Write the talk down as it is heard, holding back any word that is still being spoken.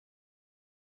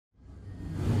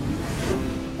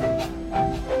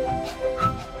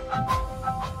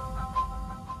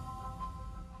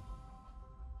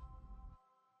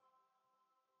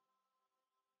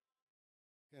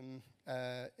welcome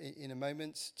in a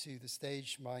moment to the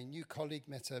stage my new colleague,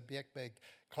 Mette Bjerkberg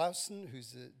Clausen,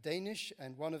 who's Danish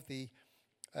and one of the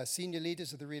senior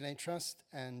leaders of the Relay Trust,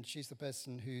 and she's the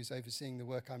person who's overseeing the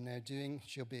work I'm now doing.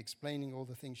 She'll be explaining all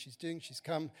the things she's doing. She's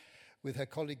come with her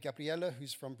colleague Gabriela,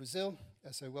 who's from Brazil,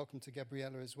 so welcome to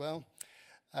Gabriela as well.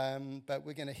 But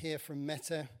we're going to hear from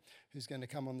Mette, who's going to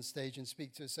come on the stage and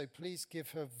speak to us. So please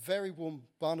give her a very warm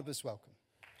Barnabas welcome.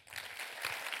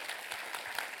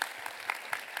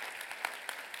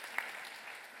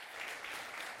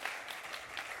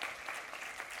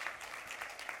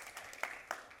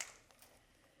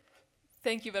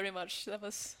 Thank you very much. That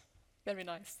was very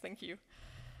nice. Thank you.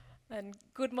 And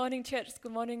good morning, church.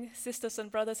 Good morning, sisters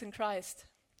and brothers in Christ.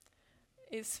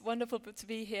 It's wonderful to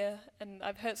be here, and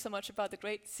I've heard so much about the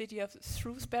great city of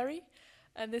Shrewsbury,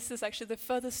 and this is actually the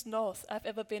furthest north I've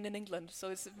ever been in England, so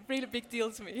it's a really big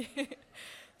deal to me.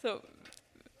 So,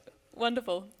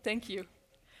 wonderful. Thank you.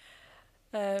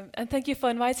 And thank you for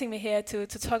inviting me here to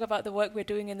talk about the work we're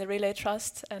doing in the Relay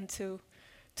Trust and to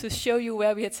show you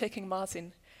where we are taking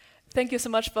Martin. Thank you so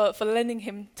much for lending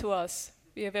him to us.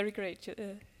 We are very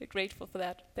grateful for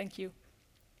that. Thank you.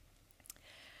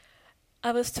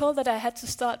 I was told that I had to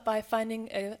start by finding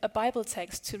a Bible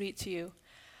text to read to you.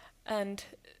 And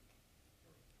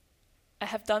I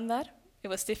have done that. It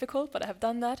was difficult, but I have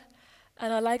done that.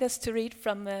 And I'd like us to read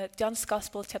from John's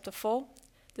Gospel, chapter 4,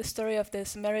 the story of the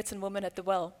Samaritan woman at the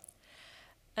well.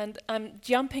 And I'm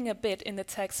jumping a bit in the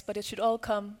text, but it should all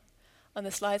come on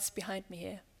the slides behind me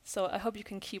here. So I hope you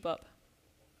can keep up.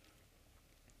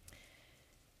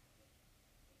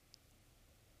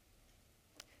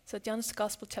 So John's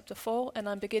Gospel chapter 4, and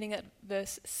I'm beginning at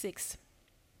verse 6.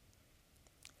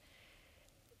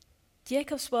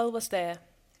 Jacob's well was there,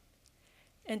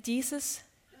 and Jesus,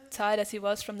 tired as he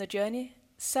was from the journey,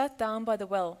 sat down by the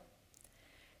well.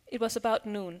 It was about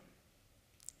noon.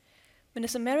 When a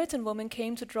Samaritan woman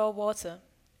came to draw water,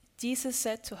 Jesus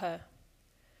said to her,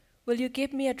 "Will you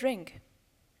give me a drink?"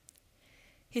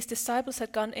 His disciples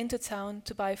had gone into town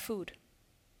to buy food.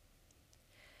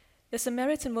 The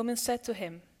Samaritan woman said to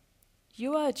him,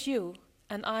 "You are a Jew,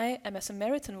 and I am a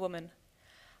Samaritan woman.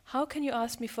 How can you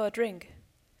ask me for a drink?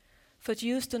 For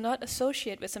Jews do not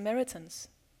associate with Samaritans."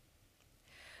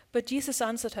 But Jesus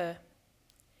answered her,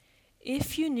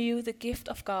 "If you knew the gift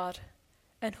of God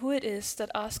and who it is that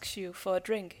asks you for a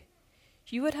drink,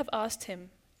 you would have asked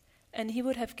him, and he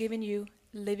would have given you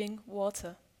living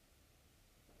water."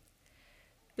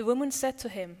 The woman said to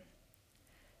him,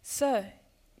 "Sir,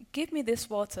 give me this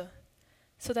water,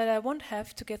 so that I won't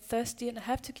have to get thirsty and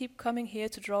have to keep coming here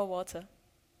to draw water."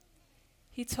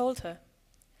 He told her,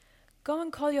 "Go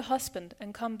and call your husband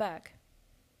and come back."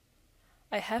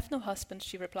 "I have no husband,"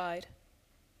 she replied.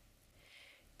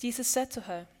 Jesus said to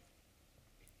her,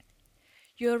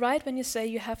 "You are right when you say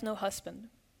you have no husband.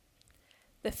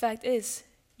 The fact is,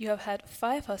 you have had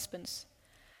 5 husbands,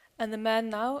 and the man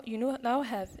you now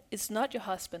have is not your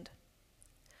husband.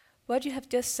 What you have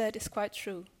just said is quite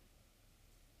true."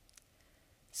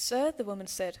 "Sir," the woman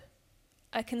said,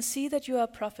 "I can see that you are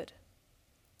a prophet.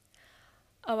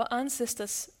 Our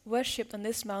ancestors worshipped on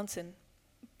this mountain,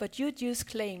 but you Jews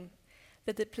claim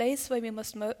that the place where we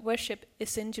must worship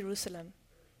is in Jerusalem."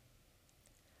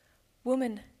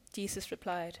 "Woman," Jesus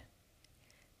replied,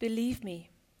 "believe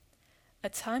me, a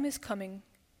time is coming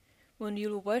when you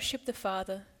will worship the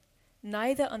Father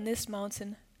neither on this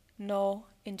mountain nor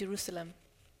in Jerusalem."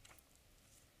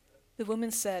 The woman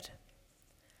said,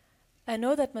 "I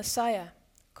know that Messiah,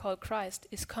 called Christ,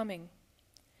 is coming.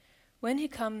 When he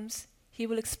comes, he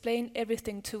will explain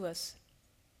everything to us."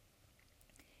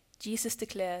 Jesus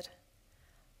declared,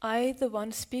 "I, the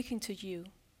one speaking to you,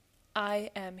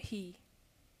 I am he."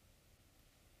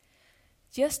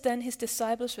 Just then his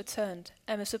disciples returned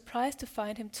and were surprised to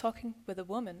find him talking with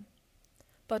a woman.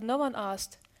 But no one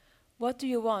asked, "What do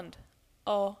you want?"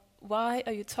 or "Why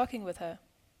are you talking with her?"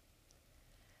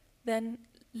 Then,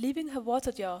 leaving her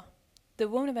water jar, the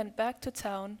woman went back to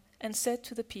town and said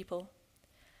to the people,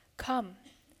 "Come,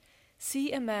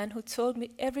 see a man who told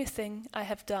me everything I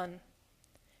have done.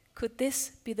 Could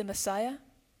this be the Messiah?"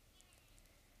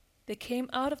 They came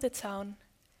out of the town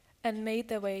and made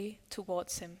their way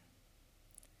towards him.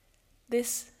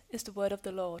 This is the word of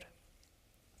the Lord.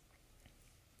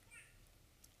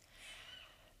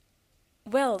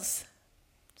 Wells,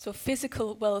 so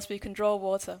physical wells where you can draw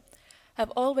water,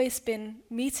 have always been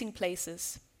meeting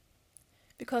places.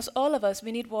 Because all of us,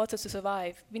 we need water to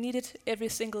survive. We need it every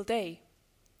single day.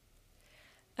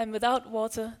 And without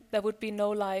water, there would be no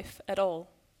life at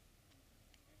all.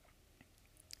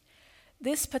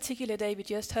 This particular day we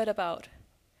just heard about,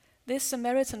 this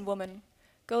Samaritan woman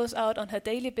goes out on her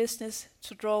daily business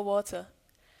to draw water.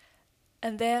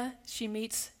 And there she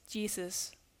meets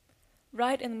Jesus.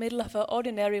 Right in the middle of her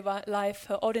ordinary life,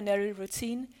 her ordinary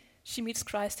routine, she meets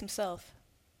Christ himself.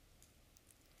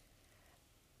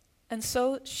 And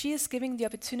so she is giving the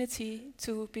opportunity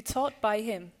to be taught by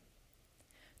him,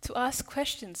 to ask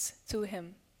questions to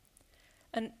him,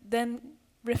 and then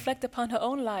reflect upon her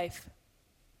own life.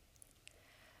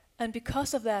 And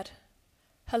because of that,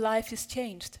 her life is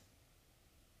changed.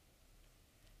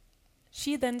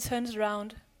 She then turns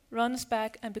around, runs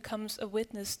back, and becomes a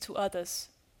witness to others.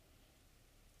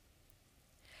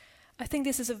 I think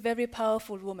this is a very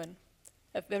powerful woman,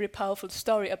 a very powerful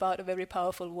story about a very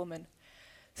powerful woman.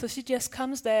 So she just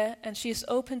comes there and she is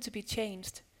open to be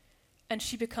changed, and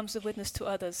she becomes a witness to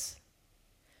others.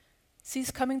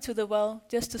 She's coming to the well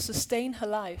just to sustain her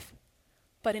life,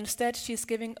 but instead she's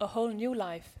giving a whole new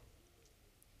life.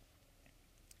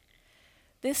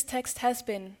 This text has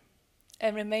been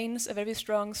and remains a very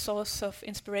strong source of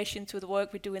inspiration to the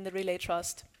work we do in the Relay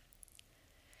Trust,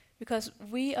 because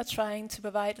we are trying to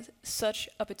provide such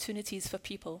opportunities for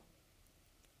people.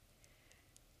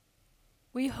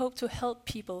 We hope to help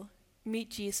people meet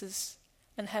Jesus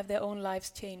and have their own lives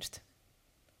changed,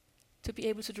 to be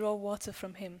able to draw water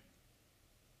from him.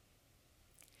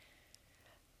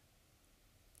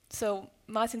 So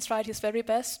Martin tried his very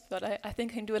best, but I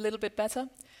think he can do a little bit better.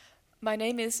 My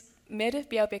name is Mette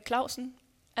Bjergbæk Clausen,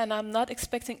 and I'm not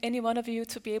expecting any one of you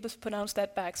to be able to pronounce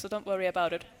that back, so don't worry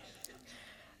about it.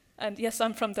 And yes,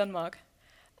 I'm from Denmark,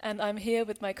 and I'm here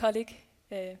with my colleague.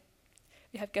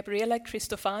 We have Gabriela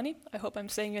Cristofani, I hope I'm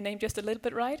saying your name just a little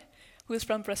bit right, who is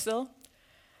from Brazil,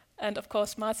 and of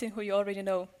course Martin, who you already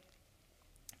know.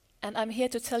 And I'm here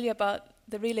to tell you about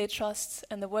the Relay Trust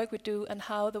and the work we do and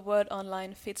how the Word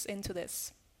Online fits into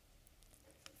this.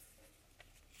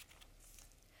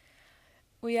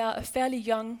 We are a fairly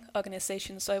young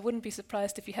organization, so I wouldn't be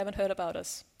surprised if you haven't heard about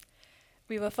us.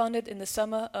 We were founded in the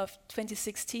summer of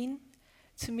 2016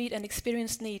 to meet an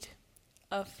experienced need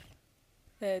of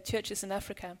churches in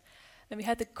Africa. And we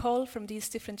had the call from these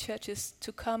different churches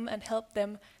to come and help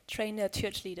them train their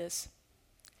church leaders.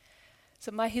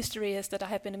 So my history is that I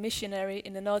have been a missionary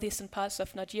in the northeastern parts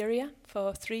of Nigeria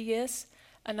for 3 years,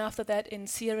 and after that in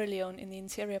Sierra Leone, in the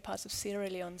interior parts of Sierra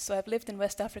Leone. So I've lived in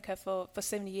West Africa for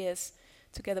 7 years,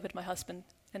 together with my husband,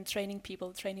 and training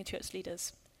people, training church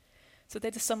leaders. So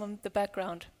that is some of the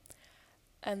background.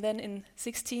 And then in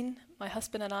 2016, my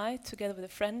husband and I, together with a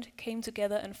friend, came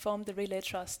together and formed the Relay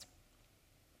Trust.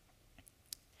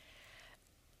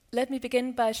 Let me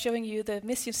begin by showing you the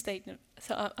mission statement.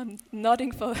 So I'm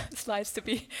nodding for slides to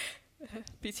be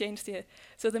changed here.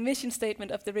 So the mission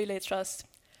statement of the Relay Trust,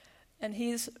 and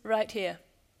he's right here.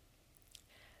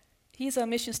 He's our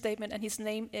mission statement, and his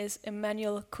name is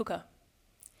Emmanuel Kuka.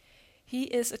 He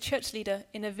is a church leader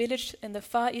in a village in the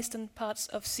far eastern parts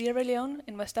of Sierra Leone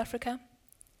in West Africa.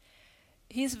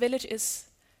 His village is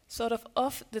sort of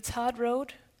off the tarred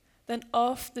road, then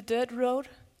off the dirt road,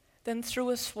 then through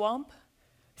a swamp,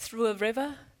 through a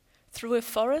river, through a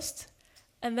forest,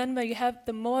 and then where you have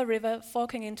the Moa River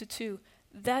forking into two,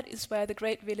 that is where the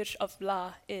great village of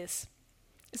La is.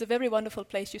 It's a very wonderful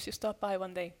place. You should stop by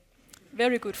one day.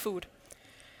 Very good food.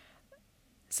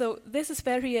 So this is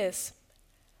where he is.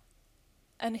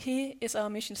 And here is our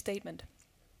mission statement.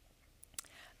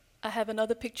 I have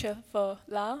another picture for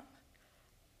La.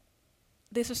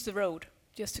 This is the road,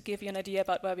 just to give you an idea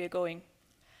about where we are going.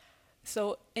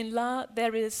 So in La,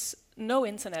 there is no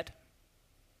internet.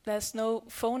 There's no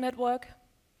phone network,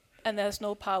 and there's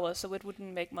no power, so it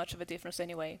wouldn't make much of a difference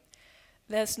anyway.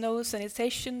 There's no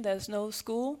sanitation, there's no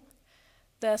school.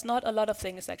 There's not a lot of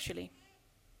things, actually.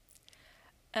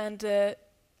 And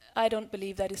I don't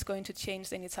believe that is going to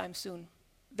change anytime soon.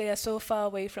 They are so far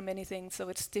away from anything, so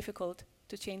it's difficult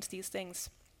to change these things.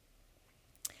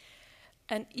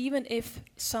 And even if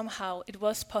somehow it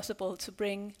was possible to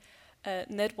bring a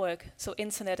network, so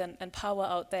internet and power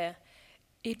out there,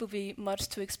 it would be much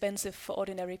too expensive for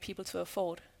ordinary people to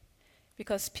afford.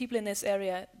 Because people in this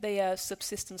area, they are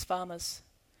subsistence farmers.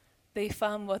 They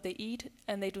farm what they eat,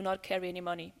 and they do not carry any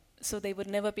money. So they would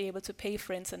never be able to pay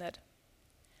for internet.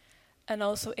 And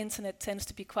also internet tends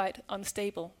to be quite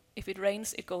unstable. If it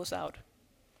rains, it goes out.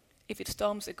 If it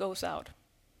storms, it goes out.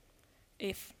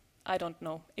 If, I don't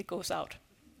know, it goes out.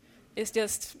 It's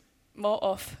just more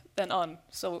off than on,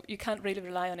 so you can't really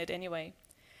rely on it anyway.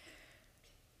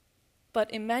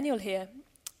 But Emmanuel here,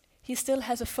 he still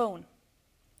has a phone.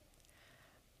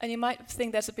 And you might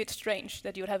think that's a bit strange,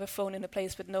 that you would have a phone in a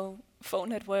place with no phone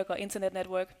network or internet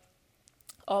network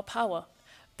or power.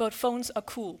 But phones are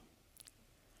cool.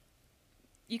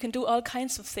 you can do all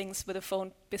kinds of things with a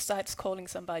phone besides calling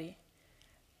somebody.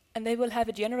 And they will have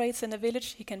a generator in the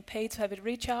village. He can pay to have it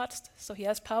recharged, so he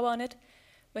has power on it.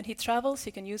 When he travels,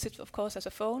 he can use it, of course, as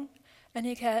a phone. And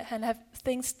he can have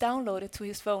things downloaded to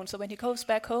his phone. So when he goes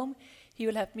back home, he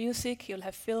will have music, he will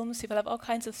have films, he will have all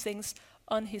kinds of things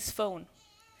on his phone.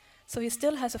 So he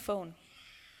still has a phone.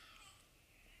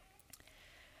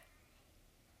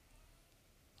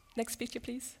 Next picture,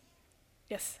 please.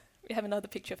 Yes, we have another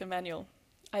picture of Emmanuel.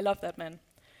 I love that man.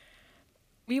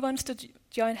 We want to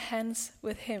join hands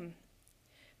with him.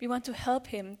 We want to help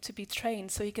him to be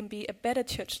trained so he can be a better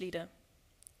church leader.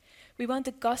 We want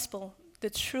the gospel, the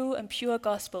true and pure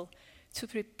gospel, to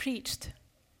be preached,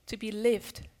 to be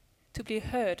lived, to be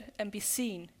heard and be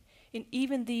seen in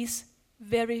even these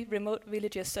very remote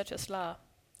villages such as Lahr.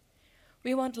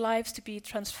 We want lives to be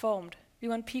transformed. We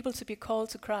want people to be called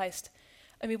to Christ.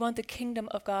 And we want the kingdom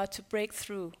of God to break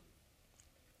through.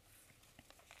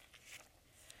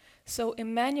 So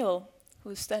Emmanuel,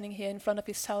 who is standing here in front of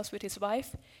his house with his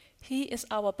wife, he is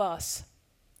our boss.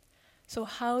 So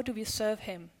how do we serve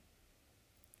him?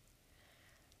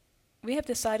 We have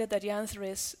decided that the answer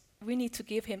is we need to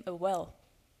give him a well.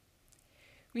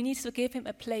 We need to give him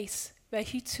a place where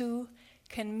he too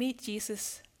can meet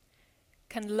Jesus,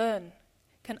 can learn,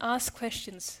 can ask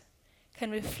questions,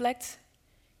 can reflect,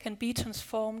 can be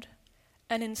transformed,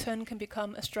 and in turn can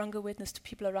become a stronger witness to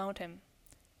people around him,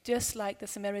 just like the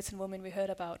Samaritan woman we heard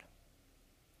about.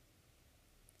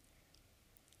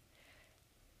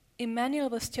 Emmanuel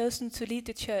was chosen to lead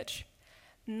the church,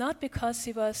 not because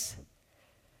he was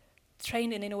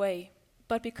trained in any way,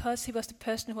 but because he was the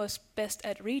person who was best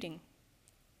at reading.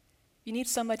 You need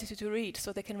somebody to read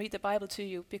so they can read the Bible to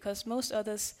you, because most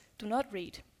others do not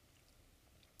read.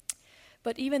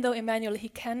 But even though Emmanuel, he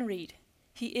can read,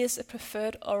 he is a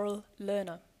preferred oral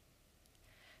learner.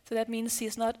 So that means he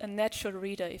is not a natural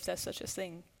reader, if there's such a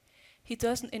thing. He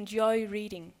doesn't enjoy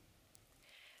reading.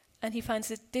 And he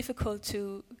finds it difficult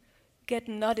to get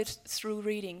knowledge through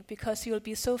reading, because he will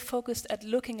be so focused at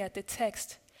looking at the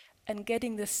text and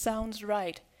getting the sounds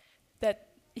right that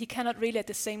he cannot really at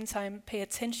the same time pay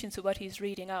attention to what he's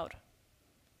reading out.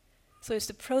 So it's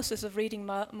the process of reading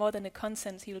more than the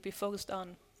content he will be focused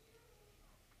on.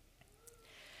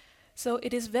 So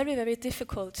it is very, very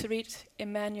difficult to read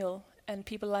Emmanuel and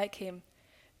people like him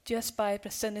just by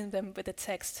presenting them with a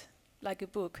text, like a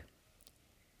book.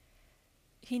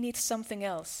 He needs something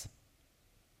else.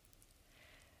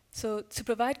 So to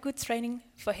provide good training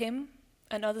for him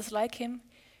and others like him,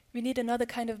 we need another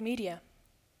kind of media.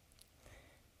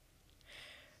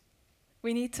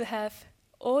 We need to have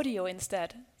audio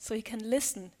instead, so he can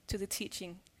listen to the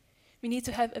teaching. We need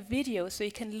to have a video so he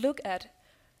can look at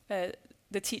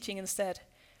the teaching instead.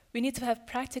 We need to have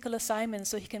practical assignments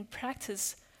so he can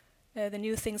practice the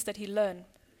new things that he learned.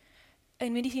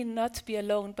 And we need him not to be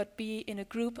alone, but be in a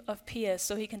group of peers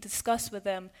so he can discuss with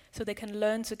them, so they can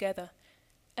learn together.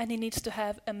 And he needs to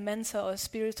have a mentor or a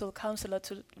spiritual counselor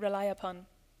to rely upon.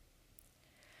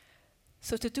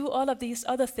 So to do all of these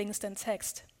other things than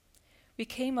text, we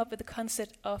came up with the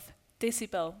concept of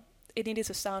Decibel. It needed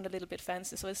to sound a little bit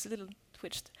fancy, so it's a little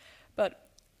twitched. But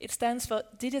it stands for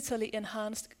Digitally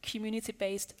Enhanced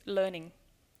Community-Based Learning.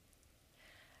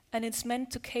 And it's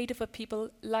meant to cater for people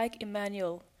like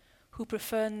Emmanuel, who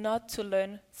prefer not to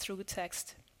learn through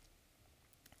text.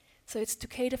 So it's to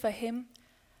cater for him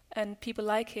and people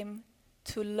like him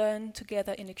to learn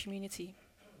together in a community.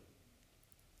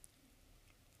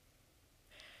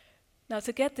 Now,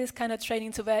 to get this kind of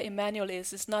training to where Emmanuel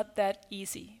is not that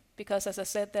easy, because as I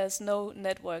said, there's no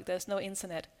network, there's no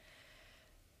internet.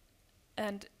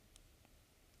 And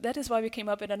that is why we came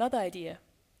up with another idea,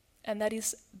 and that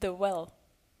is the well.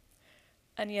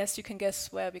 And yes, you can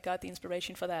guess where we got the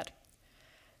inspiration for that.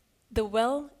 The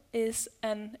well is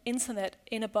an internet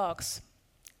in a box,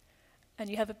 and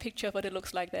you have a picture of what it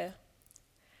looks like there.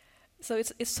 So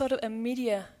it's sort of a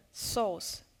media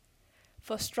source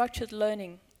for structured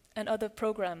learning and other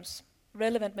programs,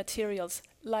 relevant materials,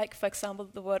 like, for example,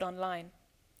 the Word Online.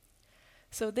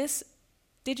 So this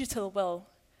digital well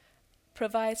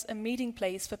provides a meeting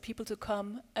place for people to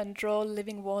come and draw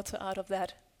living water out of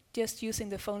that, just using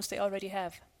the phones they already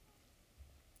have.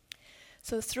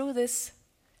 So through this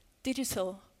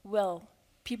digital well,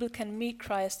 people can meet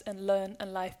Christ and learn,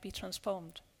 and life be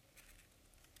transformed.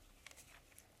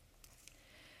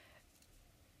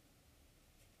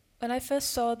 When I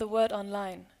first saw the Word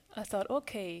Online, I thought,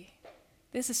 okay,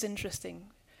 this is interesting,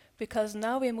 because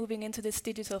now we're moving into this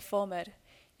digital format.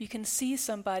 You can see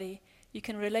somebody, you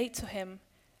can relate to him,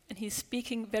 and he's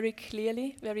speaking very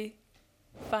clearly, very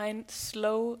fine,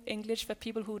 slow English for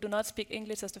people who do not speak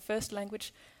English as the first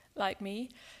language, like me.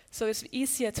 So it's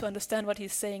easier to understand what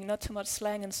he's saying, not too much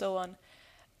slang and so on.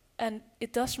 And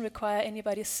it doesn't require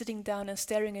anybody sitting down and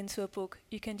staring into a book.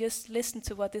 You can just listen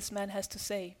to what this man has to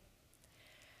say.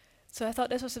 So I thought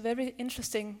this was a very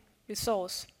interesting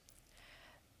resource.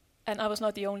 And I was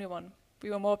not the only one. We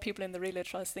were more people in the Relay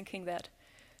Trust thinking that.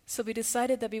 So we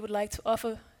decided that we would like to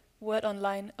offer Word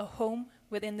Online a home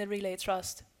within the Relay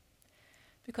Trust,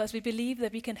 because we believe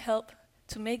that we can help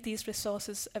to make these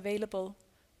resources available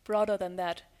broader than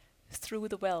that, through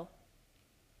the well.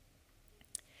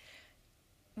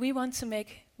 We want to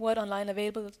make Word Online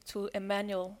available to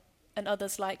Emmanuel and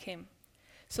others like him,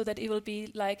 so that it will be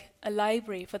like a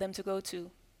library for them to go to.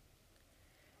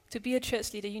 To be a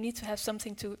church leader, you need to have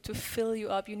something to fill you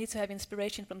up. You need to have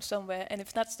inspiration from somewhere, and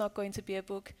if that's not going to be a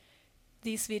book,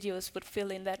 these videos would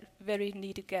fill in that very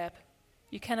needed gap.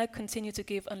 You cannot continue to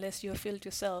give unless you are filled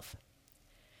yourself.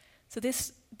 So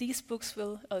these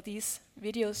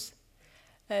videos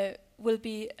will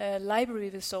be a library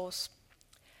resource,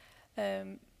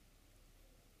 and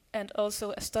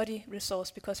also a study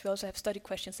resource, because we also have study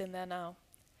questions in there now.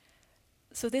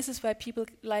 So this is where people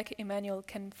like Emmanuel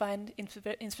can find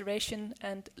inspiration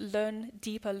and learn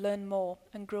deeper, learn more,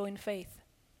 and grow in faith.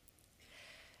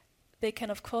 They can,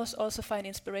 of course, also find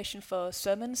inspiration for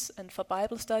sermons and for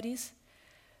Bible studies.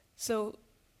 So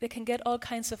they can get all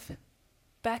kinds of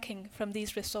backing from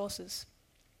these resources.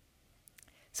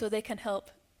 So they can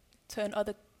help turn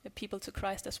other people to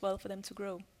Christ as well, for them to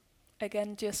grow.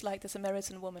 Again, just like the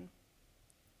Samaritan woman.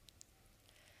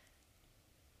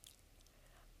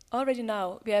 Already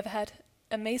now, we have had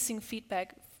amazing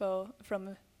feedback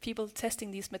from people testing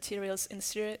these materials in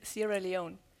Sierra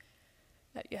Leone,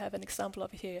 that you have an example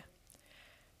of here.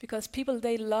 Because people,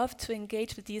 they love to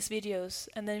engage with these videos,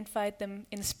 and they find them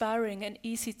inspiring and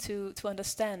easy to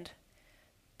understand,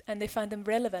 and they find them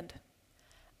relevant.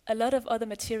 A lot of other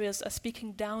materials are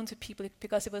speaking down to people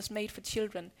because it was made for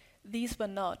children. These were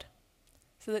not.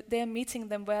 So that they're meeting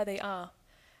them where they are,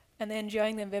 and they're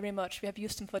enjoying them very much. We have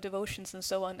used them for devotions and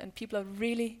so on, and people are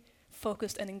really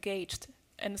focused and engaged,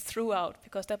 and throughout,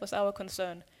 because that was our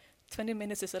concern. 20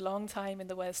 minutes is a long time in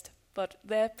the West, but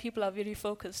there people are really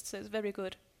focused, so it's very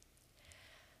good.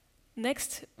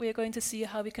 Next, we are going to see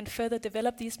how we can further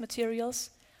develop these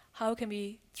materials, how can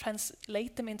we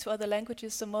translate them into other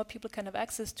languages so more people can have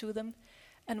access to them,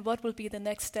 and what will be the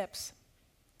next steps.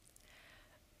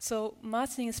 So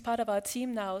Martin is part of our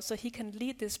team now, so he can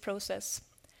lead this process,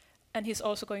 and he's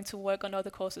also going to work on other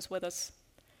courses with us,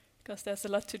 because there's a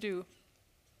lot to do.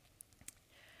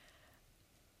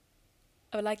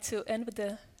 I would like to end with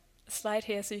the slide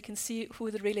here so you can see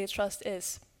who the Relay Trust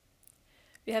is.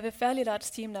 We have a fairly large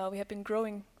team now. We have been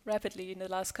growing rapidly in the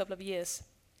last couple of years.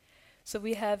 So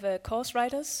we have course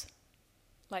writers,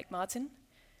 like Martin.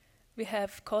 We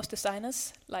have course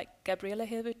designers, like Gabriella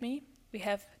here with me. We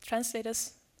have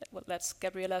translators, well, that's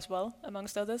Gabriella as well,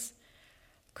 amongst others.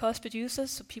 Course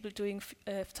producers, so people doing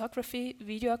photography,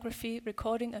 videography,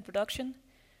 recording and production.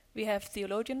 We have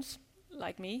theologians,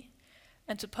 like me,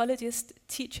 anthropologists,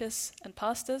 teachers and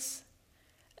pastors.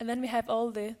 And then we have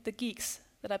all the geeks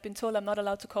that I've been told I'm not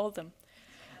allowed to call them.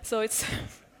 So it's,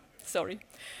 sorry.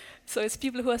 So it's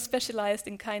people who are specialized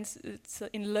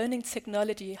in learning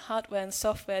technology, hardware and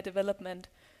software development,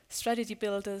 strategy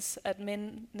builders,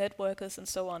 admin, networkers, and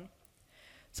so on.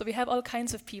 So we have all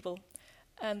kinds of people.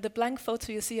 And the blank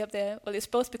photo you see up there, well, it's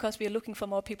both because we are looking for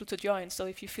more people to join, so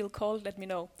if you feel called, let me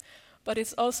know. But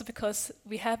it's also because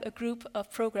we have a group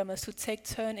of programmers who take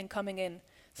turn in coming in.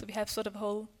 So we have sort of a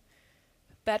whole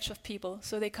batch of people.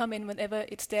 So they come in whenever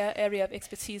it's their area of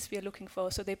expertise we are looking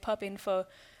for. So they pop in for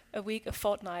a week, a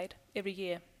fortnight, every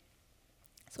year.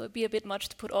 So it'd be a bit much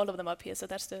to put all of them up here, so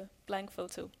that's the blank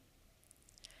photo.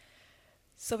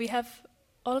 So we have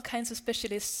all kinds of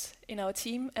specialists in our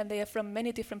team, and they are from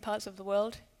many different parts of the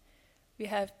world. We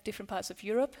have different parts of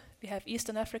Europe. We have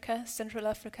Eastern Africa, Central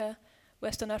Africa,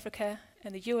 Western Africa,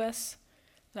 and the US.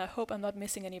 And I hope I'm not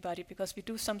missing anybody, because we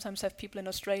do sometimes have people in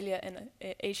Australia and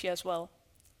Asia as well.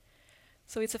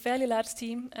 So it's a fairly large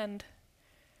team, and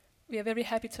we are very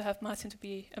happy to have Martin to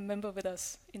be a member with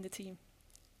us in the team.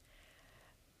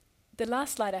 The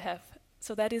last slide I have,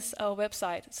 so that is our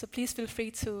website. So please feel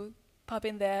free to pop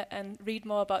in there and read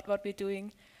more about what we're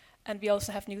doing. And we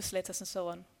also have newsletters and so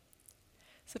on.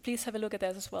 So please have a look at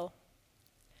that as well.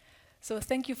 So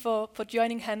thank you for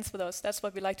joining hands with us. That's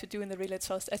what we like to do in the Relay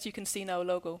Trust, as you can see in our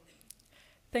logo.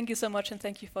 Thank you so much, and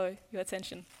thank you for your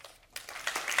attention.